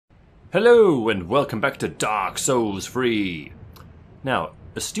Hello and welcome back to Dark Souls Free! Now,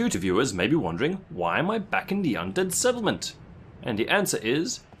 astute viewers may be wondering, why am I back in the undead settlement? And the answer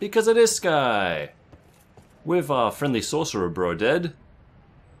is, because of this guy! With our friendly sorcerer bro dead,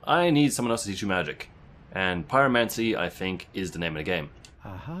 I need someone else to teach you magic. And pyromancy, I think, is the name of the game.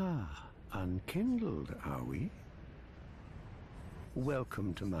 Aha, unkindled, are we?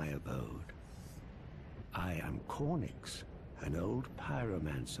 Welcome to my abode. I am Cornix, an old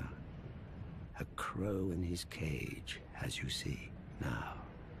pyromancer. A crow in his cage, as you see now.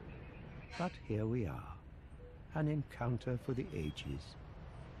 But here we are, an encounter for the ages.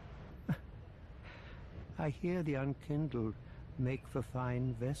 I hear the unkindled make for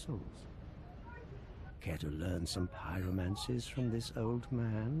fine vessels. Care to learn some pyromancies from this old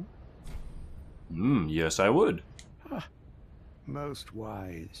man? Yes I would. Most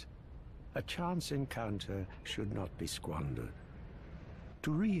wise. A chance encounter should not be squandered.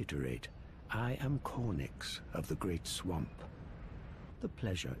 To reiterate, I am Cornix of the Great Swamp. The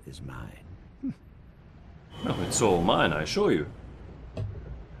pleasure is mine. Oh, it's all mine, I assure you.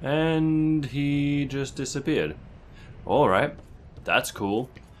 And he just disappeared. Alright, that's cool.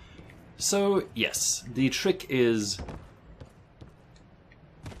 So, yes, the trick is,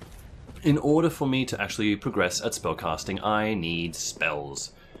 in order for me to actually progress at spellcasting, I need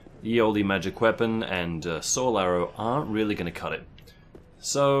spells. The Eoli magic weapon and soul arrow aren't really going to cut it.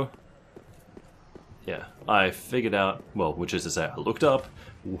 So, yeah, I figured out, well, which is to say, I looked up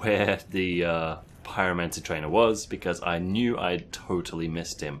where the pyromancy trainer was, because I knew I'd totally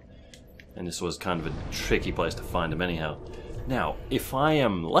missed him. And this was kind of a tricky place to find him anyhow. Now, if I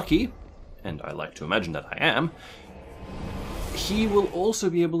am lucky, and I like to imagine that I am, he will also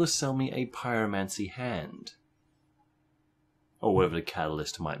be able to sell me a pyromancy hand. Or whatever the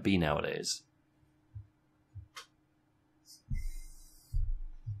catalyst might be nowadays.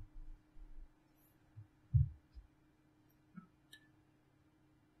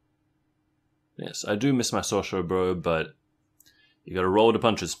 Yes, I do miss my sorcerer bro, but you gotta roll with the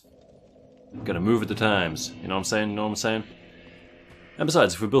punches. You gotta move with the times. You know what I'm saying? You know what I'm saying? And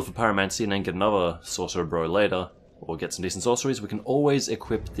besides, if we build for pyromancy and then get another sorcerer bro later, or get some decent sorceries, we can always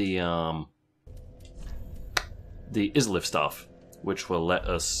equip the Izalith staff, which will let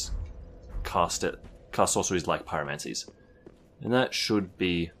us cast sorceries like pyromancies. And that should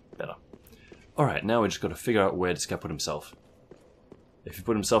be better. Alright, now we just gotta figure out where this guy put himself. If he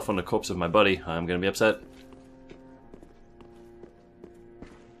put himself on the corpse of my buddy, I'm gonna be upset.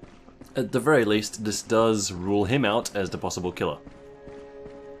 At the very least, this does rule him out as the possible killer.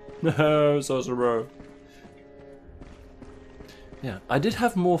 No, Sorcerer Bro. Yeah, I did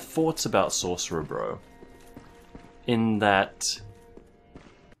have more thoughts about Sorcerer Bro. In that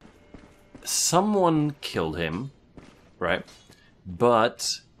someone killed him, right?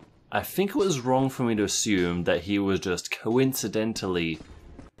 But I think it was wrong for me to assume that he was just coincidentally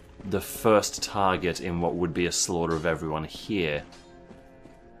the first target in what would be a slaughter of everyone here.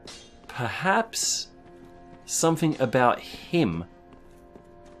 Perhaps something about him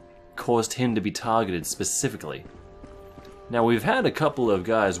caused him to be targeted specifically. Now, we've had a couple of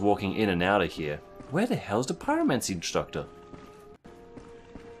guys walking in and out of here. Where the hell's the pyromancy instructor?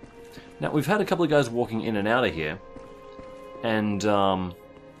 Now, we've had a couple of guys walking in and out of here, and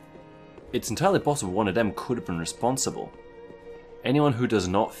it's entirely possible one of them could have been responsible. Anyone who does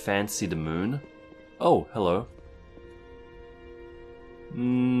not fancy the moon... Oh, hello.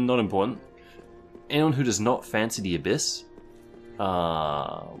 Not important. Anyone who does not fancy the abyss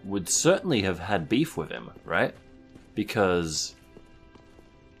would certainly have had beef with him, right? Because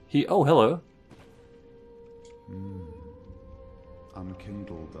he... Oh, hello.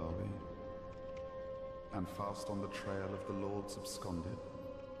 Unkindled, are we? And fast on the trail of the Lords absconded?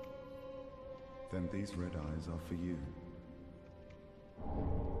 Then these red eyes are for you.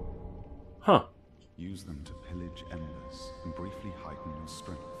 Huh. Use them to pillage embers and briefly heighten your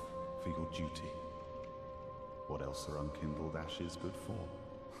strength for your duty. What else are unkindled ashes good for?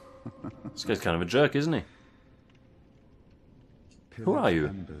 This guy's kind of a jerk, isn't he? Pillage Who are you?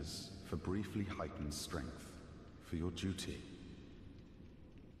 Embers for briefly heightened strength for your duty.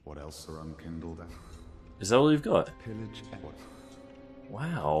 What else are unkindled ashes? Is that all you've got? Pillage embers.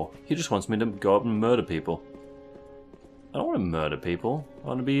 Wow. He just wants me to go up and murder people. I don't want to murder people. I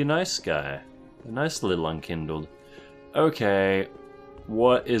want to be a nice guy. A nice little unkindled. Okay,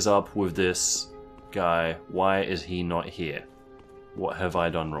 what is up with this guy? Why is he not here? What have I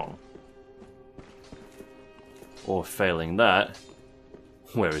done wrong? Or failing that,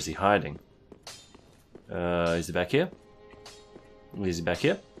 where is he hiding? Is he back here? Is he back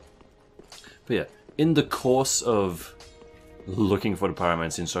here? But yeah, in the course of looking for the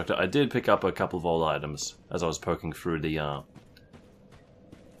pyromancy instructor. I did pick up a couple of old items as I was poking through the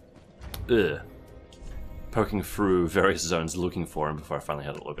poking through various zones looking for him before I finally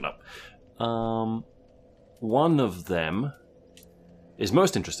had to look it up. One of them is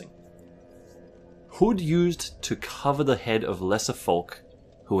most interesting. Hood used to cover the head of lesser folk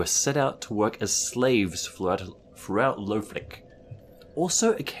who were set out to work as slaves throughout Loflik.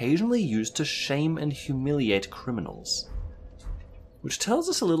 Also occasionally used to shame and humiliate criminals. Which tells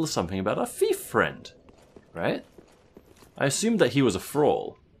us a little something about our thief friend, right? I assumed that he was a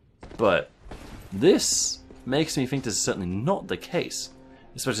thrall, but this makes me think this is certainly not the case,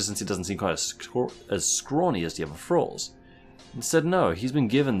 especially since he doesn't seem quite as scrawny as the other thralls. Instead, no, he's been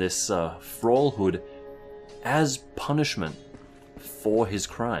given this thrallhood as punishment for his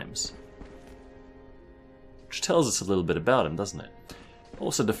crimes. Which tells us a little bit about him, doesn't it?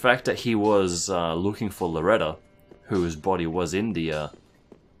 Also, the fact that he was looking for Loretta, whose body was in the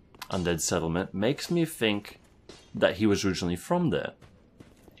undead settlement, makes me think that he was originally from there.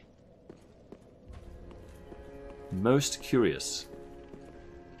 Most curious.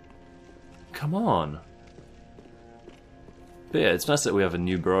 Come on. But yeah, it's nice that we have a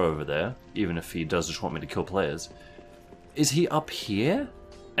new bro over there, even if he does just want me to kill players. Is he up here?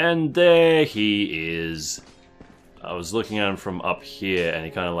 And there he is. I was looking at him from up here, and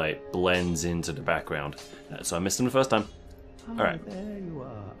he kind of like blends into the background. So I missed him the first time. Alright. There you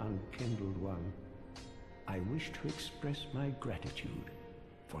are, unkindled one. I wish to express my gratitude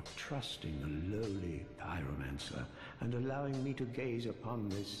for trusting a lowly pyromancer and allowing me to gaze upon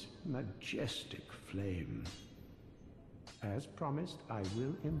this majestic flame. As promised, I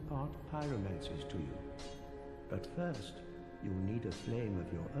will impart pyromancies to you. But first, you'll need a flame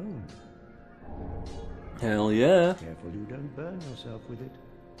of your own. Hell yeah. Careful you don't burn yourself with it.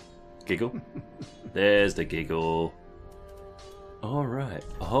 Giggle. There's the giggle. Alright.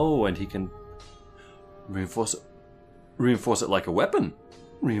 Oh, and he can reinforce it like a weapon.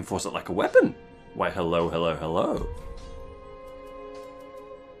 Reinforce it like a weapon. Why, hello, hello, hello.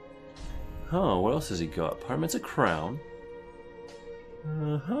 Huh, what else has he got? Pyromancer crown.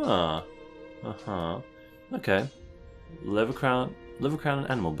 Uh-huh. Uh-huh. Okay. Leather crown and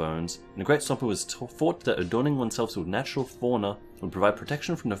animal bones. And a great stomper was thought that adorning oneself with natural fauna would provide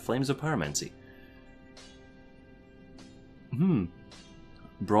protection from the flames of pyromancy.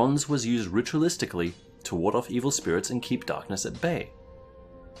 Bronze was used ritualistically to ward off evil spirits and keep darkness at bay.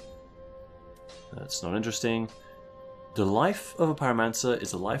 That's not interesting. The life of a pyromancer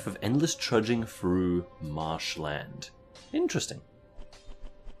is a life of endless trudging through marshland. Interesting.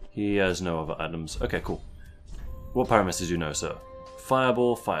 He has no other items. Okay, cool. What pyromancers do you know, sir?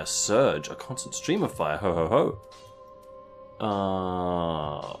 Fireball, fire surge, a constant stream of fire, ho ho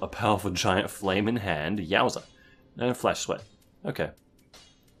ho. A powerful giant flame in hand, yowza. And flash sweat. Okay.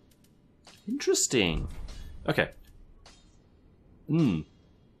 Interesting. Okay. I'm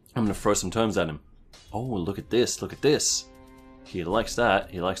gonna throw some terms at him. Oh, look at this, look at this. He likes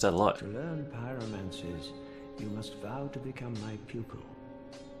that a lot. To learn pyromancies, you must vow to become my pupil.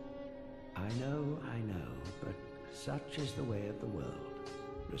 I know, but such is the way of the world.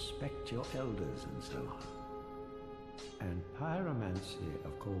 Respect your elders and so on. And pyromancy,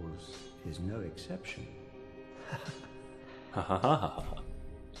 of course, is no exception. Ha ha ha ha ha.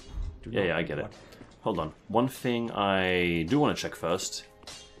 Yeah, I get it. Hold on. One thing I do want to check first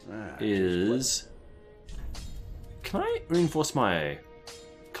is... Can I reinforce my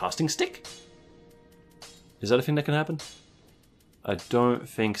casting stick? Is that a thing that can happen? I don't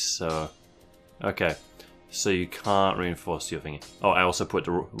think so. Okay, so you can't reinforce your thingy. Oh, I also put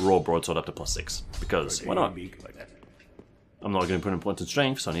the raw broadsword up to +6, because why not? I'm not going to put in points in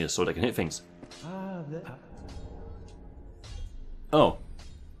strength, so I need a sword that can hit things. Oh.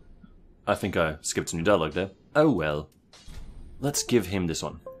 I think I skipped some new dialogue there. Oh well. Let's give him this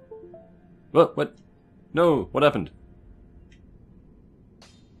one. What? No, what happened?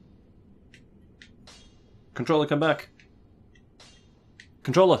 Controller, come back.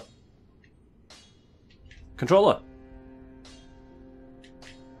 Controller. Controller.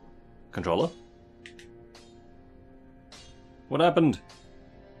 Controller? What happened?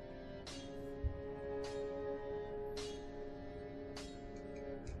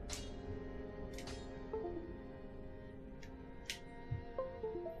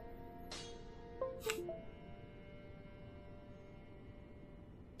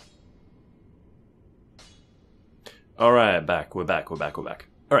 Alright, we're back.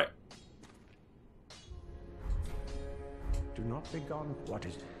 Alright. Do not be gone. What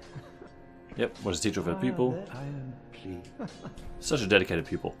is it? Yep, was a teacher of her pupil. I am pleased. Such a dedicated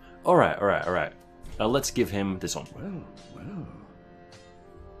pupil. Alright. Let's give him this one. Well, well.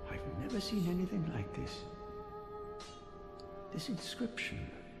 I've never seen anything like this. This inscription.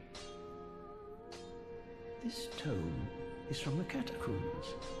 This tome is from the catacombs.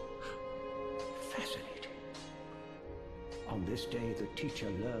 Fascinating. On this day, the teacher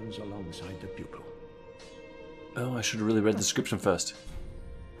learns alongside the pupil. Oh, I should have really read the description first.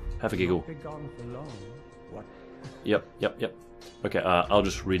 Have a giggle. Not be gone for long. What? Yep. Okay, I'll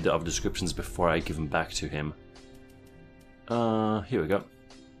just read the other descriptions before I give them back to him. Here we go.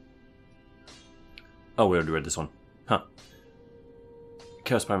 Oh, we already read this one. Huh.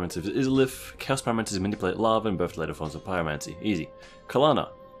 Chaos Pyromancy of Izalith. Chaos Pyromancy manipulate lava and birth later forms of pyromancy. Easy. Kalana.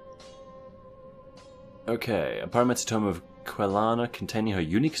 Okay, a pyromancy tome of Quelana containing her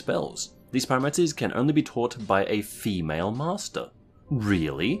unique spells. These pyromancies can only be taught by a female master.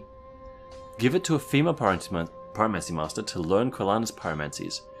 Really? Give it to a female pyromancy master to learn Quelana's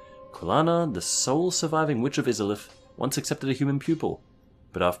pyromancies. Quelana, the sole surviving witch of Izalith, once accepted a human pupil,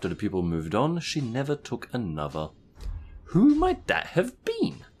 but after the pupil moved on, she never took another. Who might that have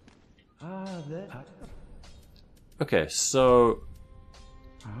been? Okay, so...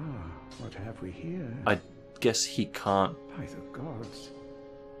 what have we here? I guess he can't... By the gods,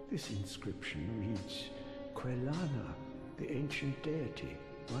 this inscription reads, Quelana, the ancient deity,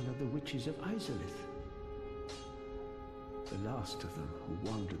 one of the witches of Izalith. The last of them who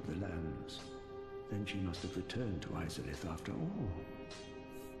wandered the lands. Then she must have returned to Izalith after all.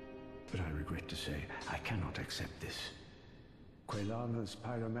 But I regret to say, I cannot accept this. Quelana's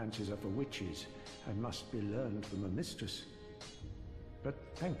pyromancies are for witches, and must be learned from a mistress. But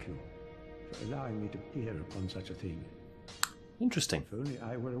thank you for allowing me to peer upon such a thing. Interesting. If only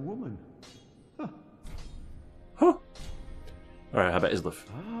I were a woman. Huh. Alright, how about Izalith?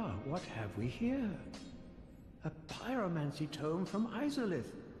 What have we here? A pyromancy tome from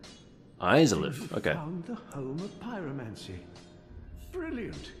Izalith. Izalith, okay. Found the home of pyromancy.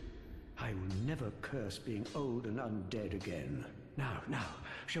 Brilliant. I will never curse being old and undead again. Now,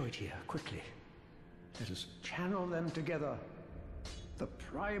 show it here, quickly. Let us channel them together. The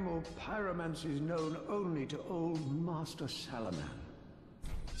primal pyromancy is known only to old Master Salaman.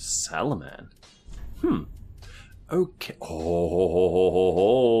 Salaman? Okay.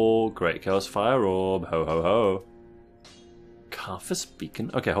 Oh, Great Chaos Fire Orb. Ho ho ho. Carthus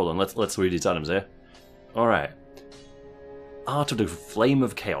Beacon. Okay, hold on. Let's read these items here. Alright. Art of the Flame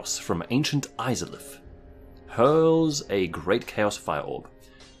of Chaos from Ancient Izalith. Hurls a Great Chaos Fire Orb.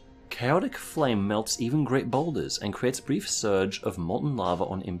 Chaotic flame melts even great boulders and creates a brief surge of molten lava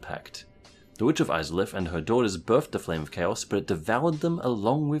on impact. The Witch of Izalith and her daughters birthed the Flame of Chaos, but it devoured them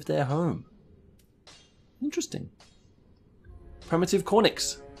along with their home. Interesting. Primitive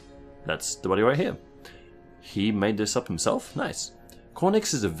Cornix. That's the body right here. He made this up himself? Nice.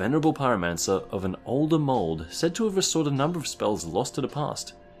 Cornix is a venerable pyromancer of an older mold, said to have restored a number of spells lost to the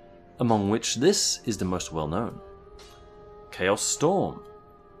past, among which this is the most well known. Chaos Storm.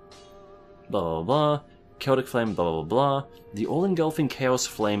 Blah blah blah. Chaotic Flame, blah blah blah. The all-engulfing Chaos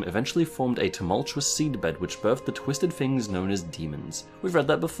Flame eventually formed a tumultuous seedbed which birthed the twisted things known as demons. We've read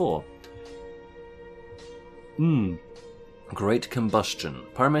that before. Great Combustion.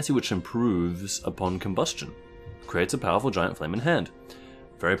 Pyromancy which improves upon combustion. Creates a powerful giant flame in hand.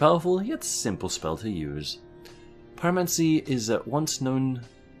 Very powerful, yet simple spell to use. Pyromancy is to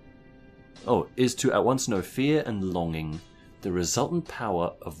at once know fear and longing, the resultant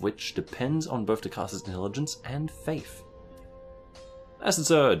power of which depends on both the caster's intelligence and faith. Acid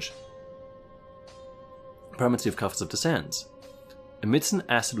Surge. Pyromancy of Carthus of the Sands. Emits an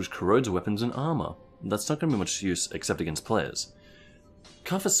acid which corrodes weapons and armor. That's not going to be much use except against players.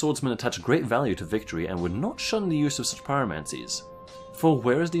 Carthus swordsmen attach great value to victory and would not shun the use of such pyromancies. For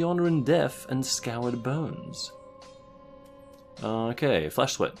where is the honor in death and scoured bones? Okay,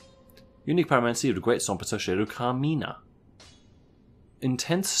 Flash Sweat. Unique pyromancy of the Great Swamp associated with Carmina.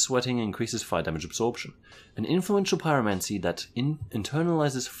 Intense sweating increases fire damage absorption. An influential pyromancy that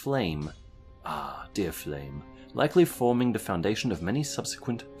internalizes flame. Ah, dear flame. Likely forming the foundation of many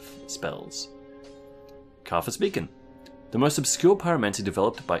subsequent spells. Carthus Beacon. The most obscure pyromancy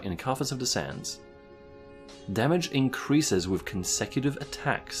developed in Carthus of the Sands. Damage increases with consecutive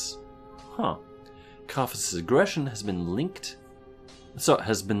attacks. Carthus' aggression has been likened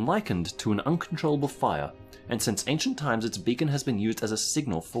to an uncontrollable fire, and since ancient times its beacon has been used as a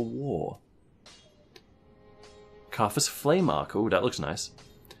signal for war. Carthus Flame Arc. Oh, that looks nice.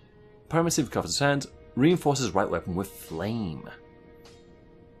 Pyromancy of Carthus' Sands reinforces right weapon with flame.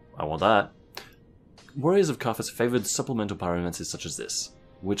 I want that. Warriors of Carthus favoured supplemental pyromancies such as this.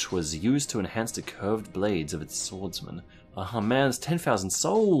 which was used to enhance the curved blades of its swordsman. Oh man, it's 10,000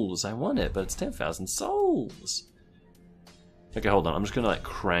 souls! I want it, but it's 10,000 souls! Okay, hold on. I'm just gonna like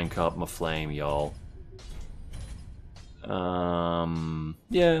crank up my flame, y'all.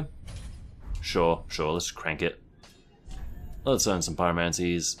 Yeah. Sure, let's crank it. Let's learn some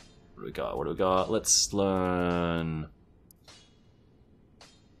pyromancies. What do we got? Let's learn...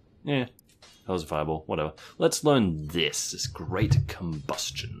 Yeah. That was a fireball, whatever. Let's learn this great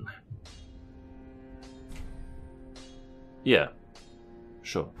combustion. Yeah.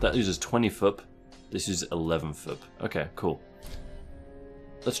 Sure. That uses 20 FUP. This uses 11 FUP. Okay, cool.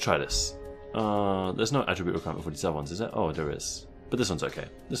 Let's try this. There's no attribute requirement for these other ones, is there? Oh, there is. But this one's okay.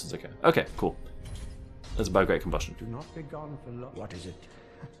 This one's okay. Okay, cool. Let's buy great combustion. Do not be gone for long. What is it?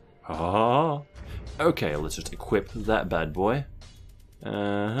 Ah. Okay, let's just equip that bad boy.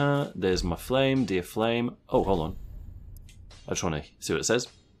 There's my flame, dear flame. Oh, hold on. I just want to see what it says.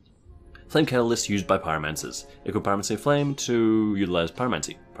 Flame catalyst used by pyromancers. Equip pyromancy flame to utilize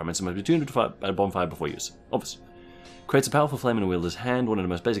pyromancy. Pyromancy must be tuned at a bonfire before use. Obvious. Creates a powerful flame in a wielder's hand, one of the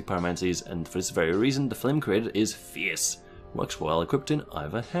most basic pyromancies, and for this very reason, the flame created is fierce. Works well equipped in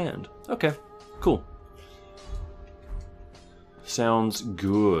either hand. Okay, cool. Sounds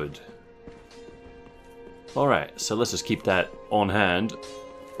good. Alright, so let's just keep that on hand.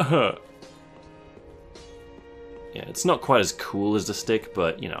 Yeah, it's not quite as cool as the stick,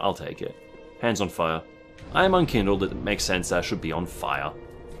 but, you know, I'll take it. Hands on fire. I am unkindled, it makes sense I should be on fire.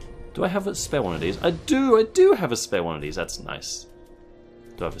 Do I have a spare one of these? I do have a spare one of these, that's nice.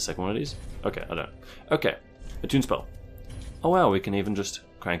 Do I have a second one of these? Okay, I don't. Okay, attune spell. Oh wow, we can even just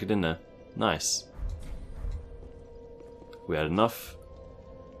crank it in there. Nice. We had enough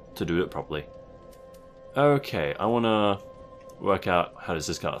to do it properly. Okay, I want to work out how does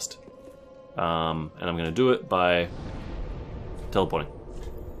this cast. And I'm going to do it by teleporting.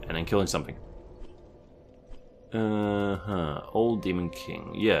 And then killing something. Old Demon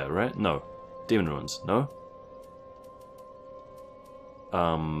King. Yeah, right? No. Demon Ruins. No?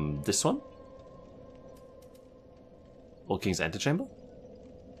 This one? Old King's Antechamber?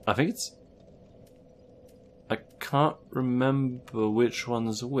 I think it's... I can't remember which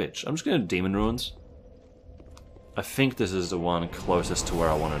one's which. I'm just going to Demon Ruins. I think this is the one closest to where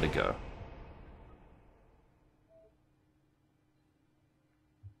I wanted to go.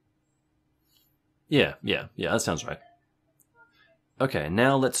 Yeah, that sounds right. Okay,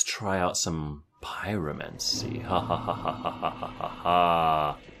 now let's try out some pyromancy. Ha ha ha ha ha ha ha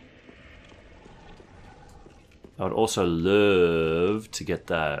ha. I would also love to get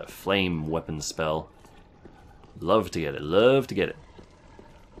that flame weapon spell. Love to get it, love to get it.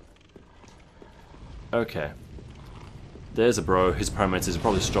 Okay. There's a bro, his pyromancy is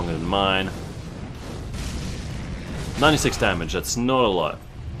probably stronger than mine. 96 damage, that's not a lot.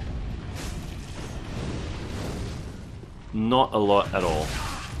 Not a lot at all.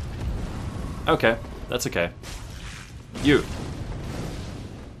 Okay, that's okay. You.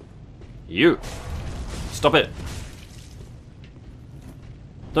 Stop it.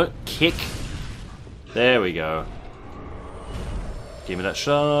 Don't kick. There we go. Give me that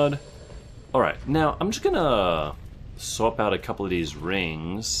shard. Alright, now I'm just gonna swap out a couple of these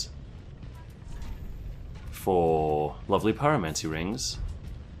rings for lovely pyromancy rings.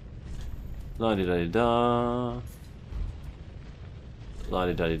 La-di-da-di-da.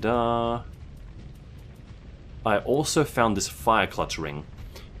 La-di-da-di-da. I also found this fire clutch ring.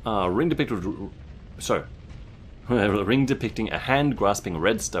 Ring depicting a hand grasping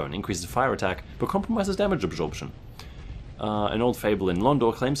redstone increases fire attack but compromises damage absorption. An old fable in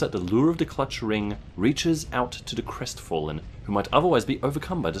Londor claims that the lure of the clutch ring reaches out to the crestfallen, who might otherwise be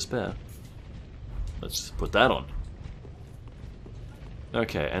overcome by despair. Let's put that on.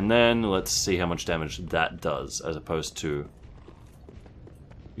 Okay, and then let's see how much damage that does, as opposed to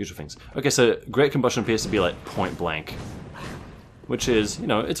usual things. Okay, so Great Combustion appears to be like point blank, which is, you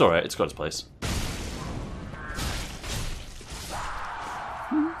know, it's alright, it's got its place.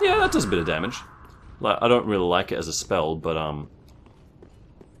 Yeah, that does a bit of damage. Like, I don't really like it as a spell, but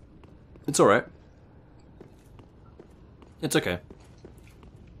it's alright. It's okay.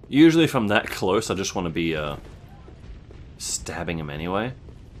 Usually if I'm that close, I just want to be stabbing him anyway.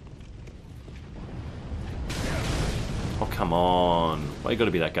 Oh, come on. Why you gotta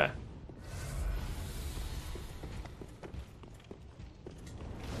be that guy?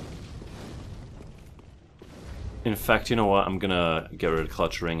 In fact, you know what? I'm gonna get rid of the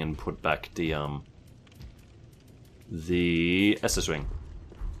clutch ring and put back the SS ring,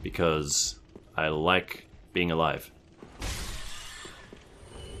 because I like being alive.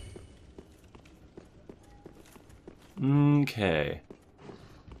 Okay.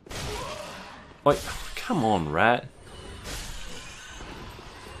 Oh, come on, rat.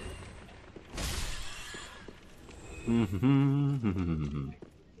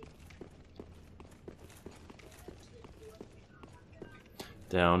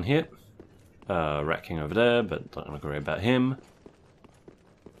 Down here. Rat King over there, but don't want to worry about him.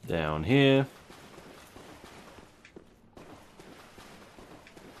 Down here.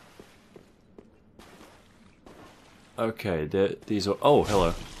 Okay, these are... Oh,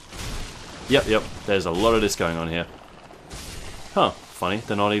 hello. Yep, there's a lot of this going on here. Huh, funny,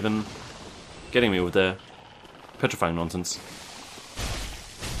 they're not even getting me with their petrifying nonsense.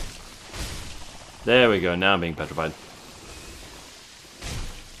 There we go, now I'm being petrified.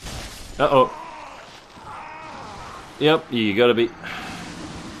 Uh-oh. Yep, you gotta be...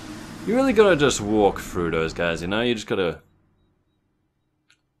 You really gotta just walk through those guys, you know? You just gotta...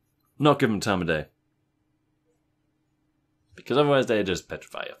 not give them time of day. Because otherwise they just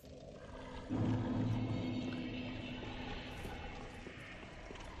petrify you.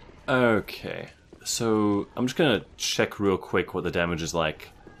 Okay, so I'm just gonna check real quick what the damage is like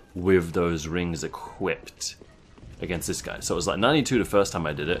with those rings equipped against this guy. So it was like 92 the first time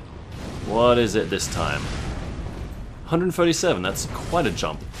I did it. What is it this time? 137, that's quite a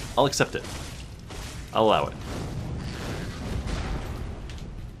jump. I'll accept it. I'll allow it.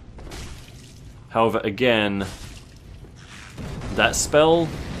 However, again, that spell,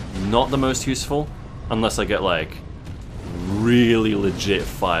 not the most useful, unless I get like really legit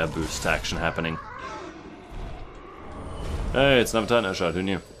fire boost action happening. Hey, it's another Titanite shot, who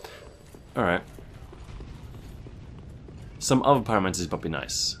knew? Alright. Some other pyromancies might be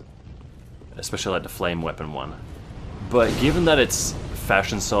nice. Especially like the flame weapon one. But given that it's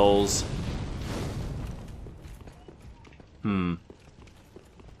fashion souls...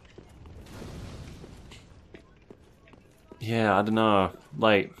 Yeah, I don't know.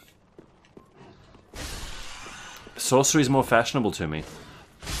 Like... Sorcery is more fashionable to me.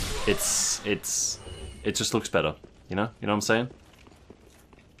 It just looks better, you know? You know what I'm saying?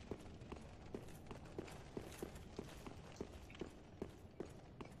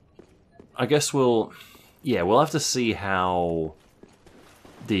 I guess we'll have to see how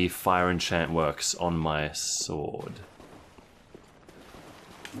the fire enchant works on my sword.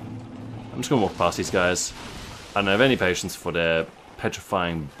 I'm just gonna walk past these guys. I don't have any patience for their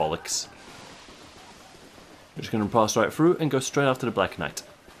petrifying bollocks. We're just gonna pass right through and go straight after the Black Knight.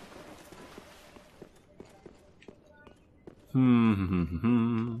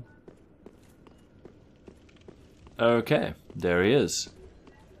 Okay, there he is.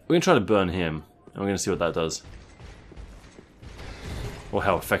 We're gonna try to burn him, and we're gonna see what that does. Or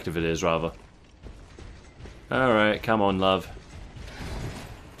how effective it is, rather. Alright, come on, love.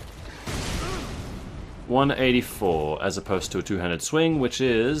 184, as opposed to a two-handed swing, which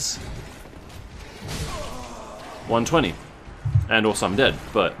is 120. And also I'm dead,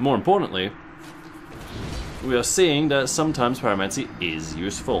 but more importantly, we are seeing that sometimes pyromancy is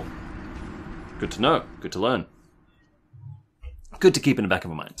useful. Good to know, good to learn. Good to keep in the back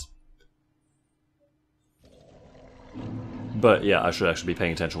of our minds. But yeah, I should actually be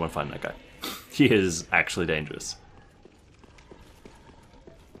paying attention when finding that guy. He is actually dangerous.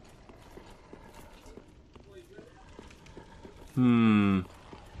 Down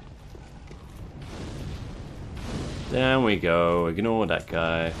we go, ignore that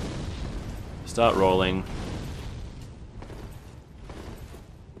guy. Start rolling.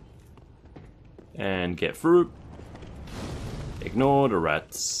 And get through. Ignore the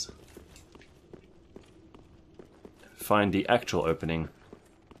rats. Find the actual opening.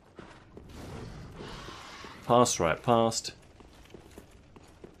 Pass right past.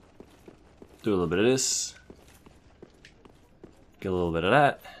 Do a little bit of this. Get a little bit of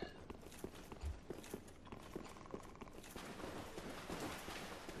that.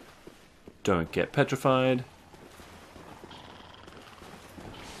 Don't get petrified.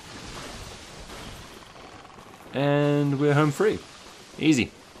 And we're home free. Easy.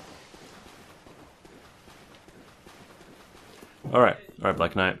 Alright,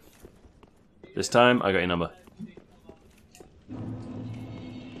 Black Knight. This time, I got your number.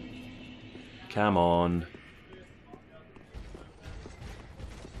 Come on.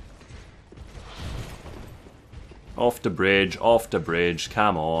 Off the bridge,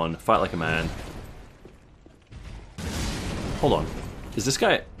 come on. Fight like a man. Hold on. Is this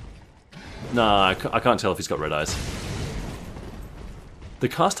guy... Nah, I can't tell if he's got red eyes. The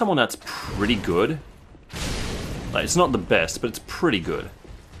cast time on that's pretty good. Like, it's not the best, but it's pretty good.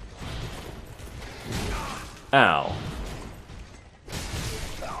 Ow.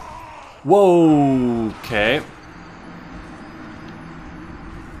 Whoa, okay.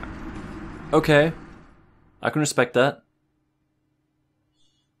 Okay. I can respect that.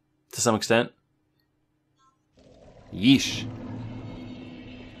 To some extent. Yeesh.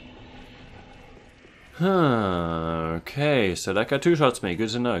 Okay, so that guy two-shots me. Good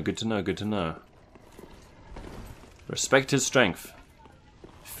to know, good to know, good to know. Respect his strength.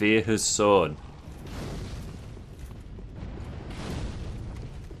 Fear his sword.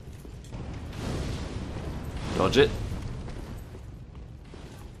 Dodge it.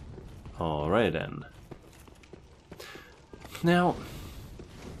 Alright then. Now,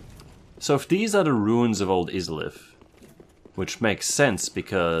 so if these are the ruins of old Izalith, which makes sense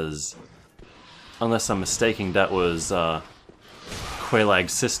because, unless I'm mistaken, that was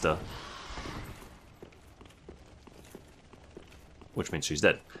Quaelag's sister. Which means she's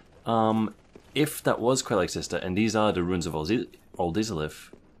dead. If that was Quaelag's sister, and these are the ruins of old Izalith,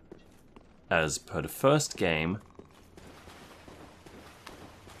 as per the first game,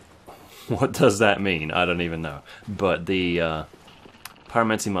 what does that mean? I don't even know. But the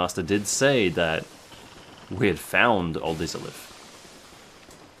Pyromancy Master did say that we had found old Izalith.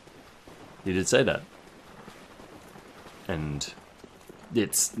 He did say that. And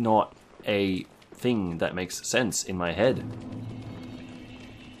it's not a thing that makes sense in my head.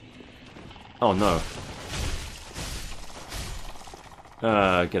 Oh no.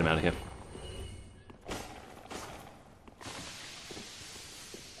 Get him out of here.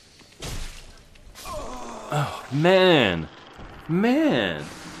 Oh, man. Man.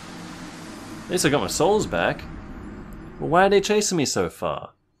 At least I got my souls back. Well, why are they chasing me so far?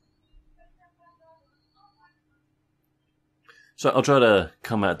 So I'll try to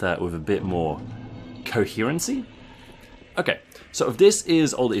come at that with a bit more coherency. Okay, so if this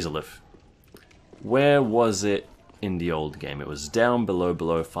is old Izalith, where was it in the old game? It was down below,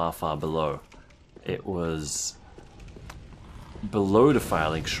 below, far, far below. It was below the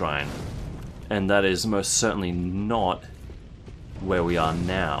Firelink Shrine. And that is most certainly not where we are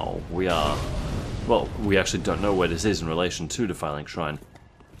now. We are... well, we actually don't know where this is in relation to the Firelink Shrine.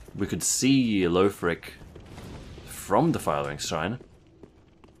 We could see Lothric from the Firelink Shrine.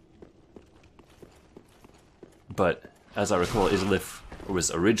 But, as I recall, Izalith was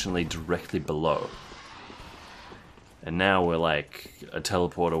originally directly below. And now we're like a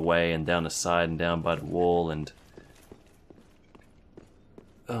teleport away and down the side and down by the wall and...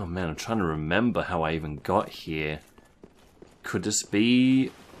 oh man, I'm trying to remember how I even got here. Could this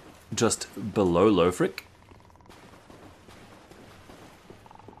be just below Lothric?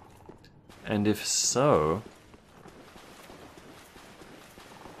 And if so...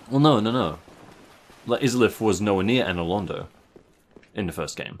 well, no. Like, Izalith was nowhere near Anolondo in the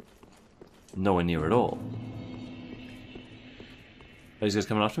first game. Nowhere near at all. Are these guys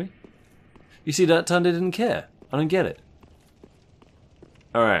coming after me? You see, that time they didn't care. I don't get it.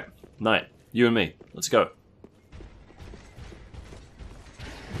 Alright, Knight, you and me, let's go.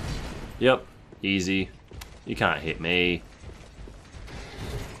 Yep, easy. You can't hit me.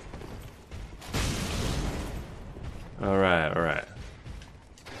 Alright.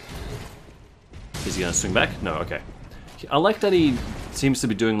 Is he gonna swing back? No, okay. I like that he seems to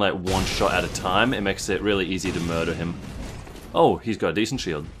be doing like one shot at a time. It makes it really easy to murder him. Oh, he's got a decent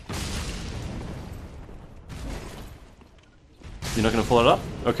shield. You're not gonna follow it up?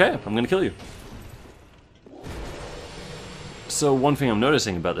 Okay, I'm gonna kill you. So one thing I'm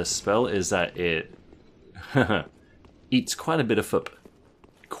noticing about this spell is that it eats quite a bit of FUP.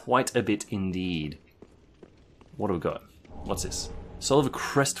 Quite a bit indeed. What do we got? What's this? Soul of a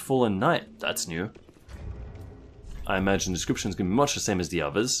Crestfallen Knight. That's new. I imagine the description is going to be much the same as the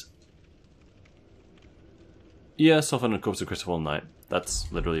others. Yeah, Soul of a Corpse of Crestfallen Knight.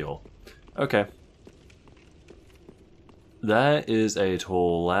 That's literally all. Okay. That is a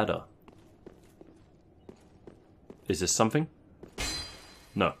tall ladder. Is this something?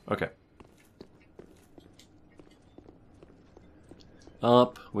 No, okay.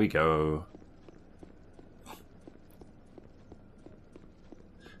 Up we go.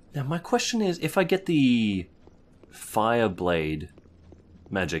 Now my question is, if I get the Fire Blade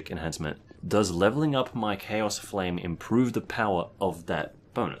magic enhancement, does leveling up my Chaos Flame improve the power of that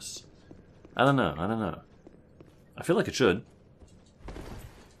bonus? I don't know. I feel like it should.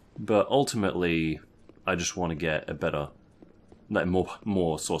 But ultimately, I just want to get a better, like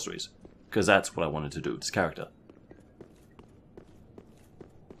more sorceries. Because that's what I wanted to do with this character.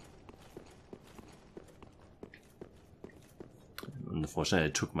 Unfortunately,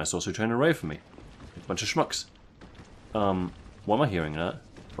 it took my sorcery trainer away from me. A bunch of schmucks. What am I hearing at?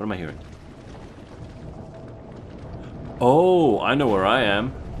 What am I hearing? Oh, I know where I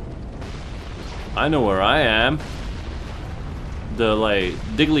am. I know where I am. The, like,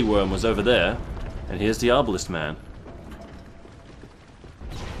 Diggly Worm was over there, and here's the Arbalist Man.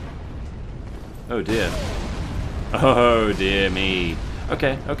 Oh dear. Oh dear me.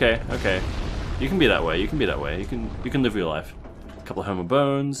 Okay, okay, okay. You can be that way, you can be that way. You can live your life. A couple of Homer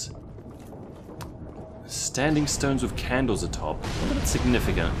Bones. Standing stones with candles atop. Well, that's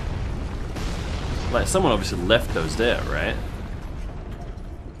significant. Like, someone obviously left those there, right?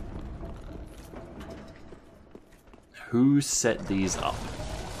 Who set these up?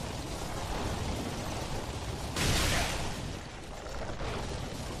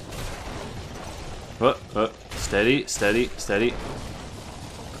 Steady, steady, steady.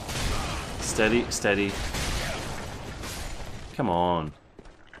 Steady, steady. Come on.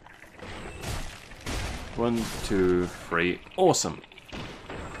 1, 2, 3. Awesome.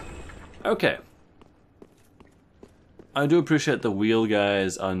 Okay. I do appreciate the wheel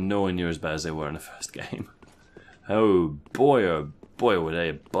guys are nowhere near as bad as they were in the first game. Oh boy, were they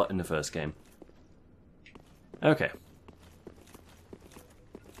a butt in the first game. Okay.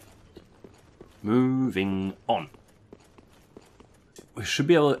 Moving on. We should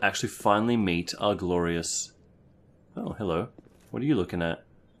be able to actually finally meet our glorious... Oh, hello. What are you looking at?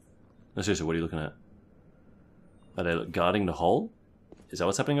 No, seriously, what are you looking at? Are they guarding the hole? Is that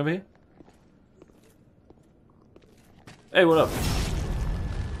what's happening over here? Hey, what up?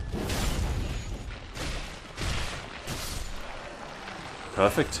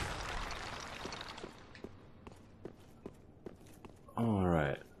 Perfect.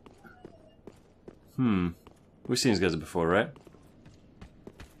 Alright. We've seen these guys before, right?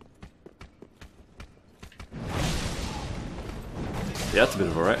 Yeah, that's a bit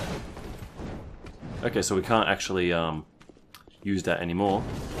of alright. Okay, so we can't actually use that anymore.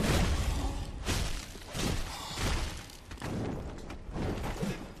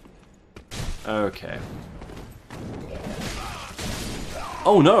 Okay.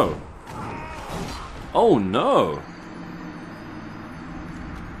 Oh no! Oh no!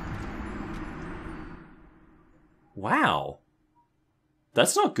 Wow.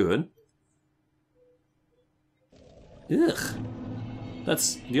 That's not good. Ugh.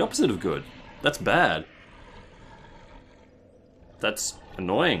 That's the opposite of good. That's bad. That's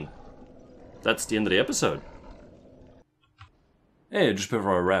annoying. That's the end of the episode. Hey, just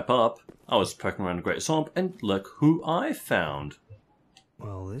before I wrap up, I was poking around the Great Swamp, and look who I found.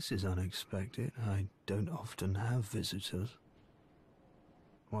 Well, this is unexpected. I don't often have visitors.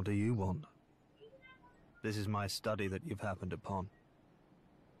 What do you want? This is my study that you've happened upon.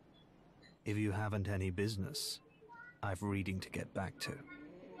 If you haven't any business, I've reading to get back to.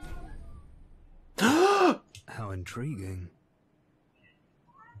 How intriguing.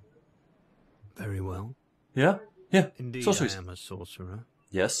 Very well. Yeah? Yeah. Indeed, Sorceries. I am a sorcerer.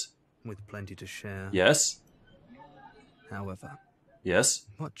 Yes. With plenty to share. Yes. However, Yes.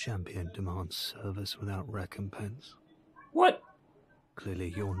 what champion demands service without recompense? What?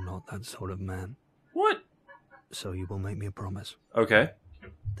 Clearly you're not that sort of man. What? So you will make me a promise. Okay.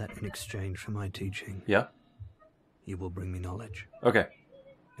 That in exchange for my teaching, Yeah. you will bring me knowledge. Okay.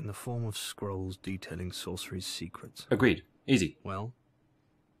 In the form of scrolls detailing sorcery's secrets. Agreed. Easy. Well,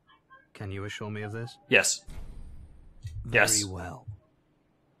 can you assure me of this? Yes. Yes. Very well.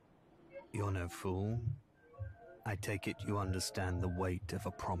 You're no fool. I take it you understand the weight of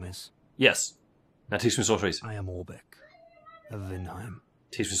a promise. Yes. Now teach me sorceries. I am Orbeck of Vinheim.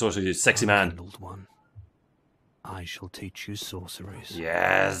 Teach me sorceries, you sexy man. Unkindled one. I shall teach you sorceries.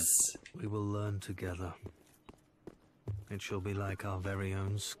 Yes. We will learn together. It shall be like our very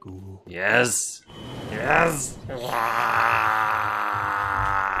own school. Yes. Yes.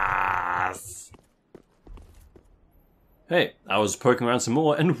 Yes. Hey, I was poking around some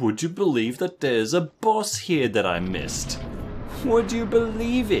more, and would you believe that there's a boss here that I missed? Would you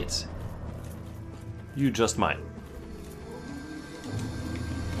believe it? You just might.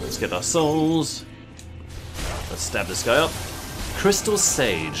 Let's get our souls. Let's stab this guy up. Crystal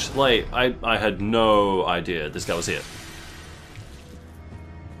Sage. Like, I had no idea this guy was here.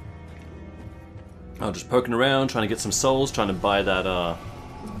 I was just poking around, trying to get some souls, trying to buy that,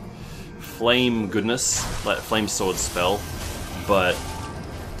 flame goodness, like flame sword spell, but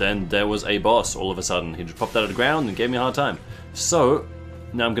then there was a boss all of a sudden. He just popped out of the ground and gave me a hard time. So,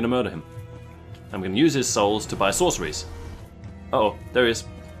 now I'm gonna murder him. I'm gonna use his souls to buy sorceries. Uh-oh, there he is.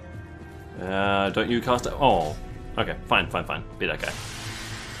 Don't you cast it? Oh, okay, fine. Be that guy.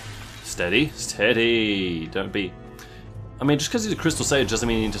 Steady, steady. Don't be... I mean, just because he's a crystal sage doesn't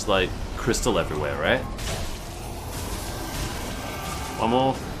mean he just, like, crystal everywhere, right? One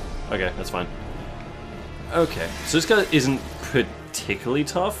more. Okay, that's fine. Okay, so this guy isn't particularly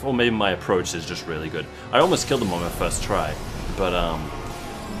tough, or maybe my approach is just really good. I almost killed him on my first try, but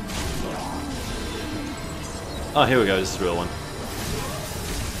oh, here we go. This is the real one.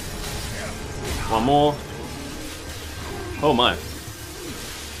 One more. Oh my.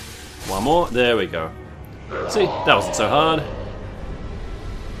 One more. There we go. See, that wasn't so hard.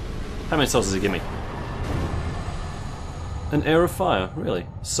 How many souls does it give me? An air of fire, really.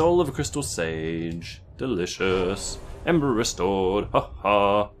 Soul of a crystal sage. Delicious. Ember restored. Ha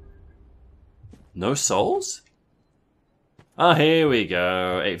ha. No souls? Ah, here we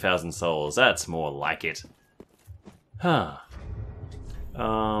go. 8,000 souls. That's more like it. Huh.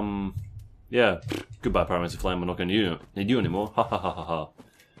 Yeah. Goodbye, Pyromancer Flame. We're not going to need you anymore. Ha ha ha ha ha.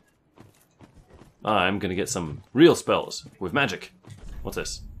 I'm going to get some real spells with magic. What's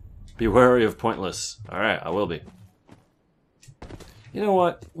this? Be wary of pointless. Alright, I will be. You know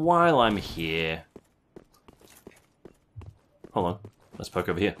what? While I'm here... Hold on. Let's poke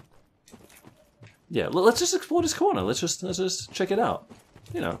over here. Yeah, let's just explore this corner. Let's just check it out.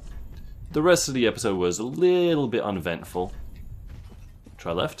 You know. The rest of the episode was a little bit uneventful.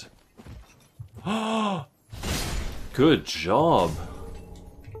 Try left. Good job.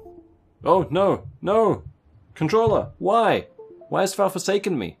 Oh, no, no. Controller, why? Why has Far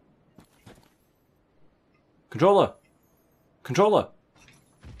forsaken me? Controller. Controller.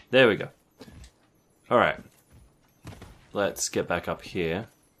 There we go. Alright. Let's get back up here.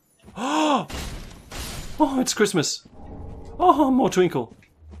 Oh, it's Christmas. Oh, more twinkle.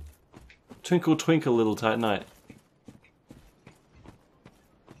 Twinkle, twinkle, little night.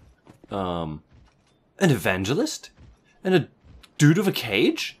 An evangelist? And a dude of a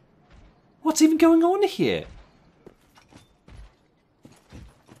cage? What's even going on here?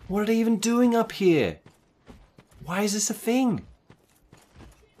 What are they even doing up here? Why is this a thing?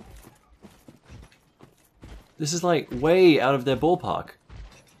 This is like way out of their ballpark.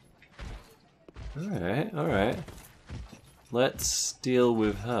 Alright, alright. Let's deal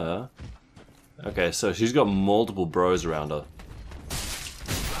with her. Okay, so she's got multiple bros around her.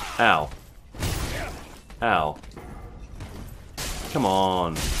 Ow. Ow. Come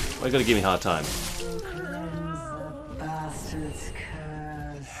on. Why you gotta give me a hard time?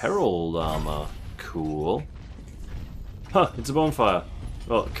 Herald armor. Cool. Huh, it's a bonfire.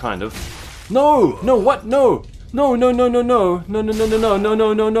 Well, kind of. No! No, what? No! No, no, no, no, no. No, no, no, no, no, no,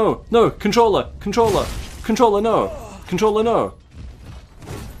 no, no, no. No, controller, controller. Controller, no. Controller, no.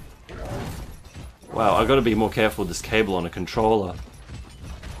 Wow, I gotta be more careful with this cable on a controller.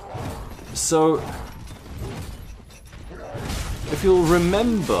 So, if you'll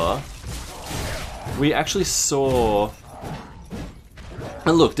remember, we actually saw...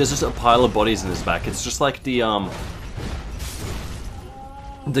 And look, there's just a pile of bodies in his back. It's just like the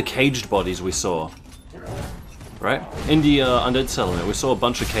caged bodies we saw. Right? In the Undead Settlement, we saw a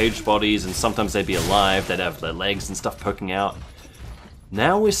bunch of caged bodies, and sometimes they'd be alive, they'd have their legs and stuff poking out.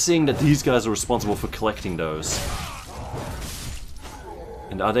 Now we're seeing that these guys are responsible for collecting those.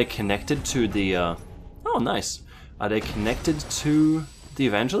 And are they connected to the, oh, nice. Are they connected to the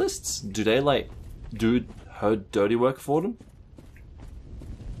evangelists? Do they, like, do her dirty work for them?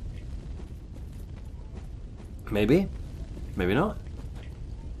 Maybe? Maybe not.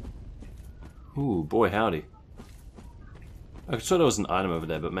 Ooh, boy howdy. I saw there was an item over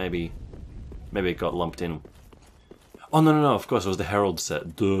there, but maybe it got lumped in. Oh, no, no, no, of course, it was the Herald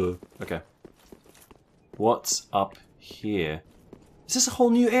set. Duh. Okay. What's up here? Is this a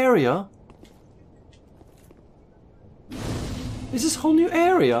whole new area? Is this a whole new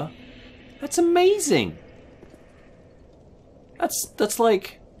area? That's amazing! That's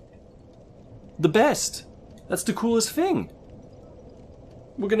like... the best. That's the coolest thing.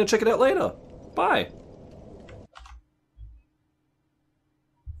 We're gonna check it out later. Bye.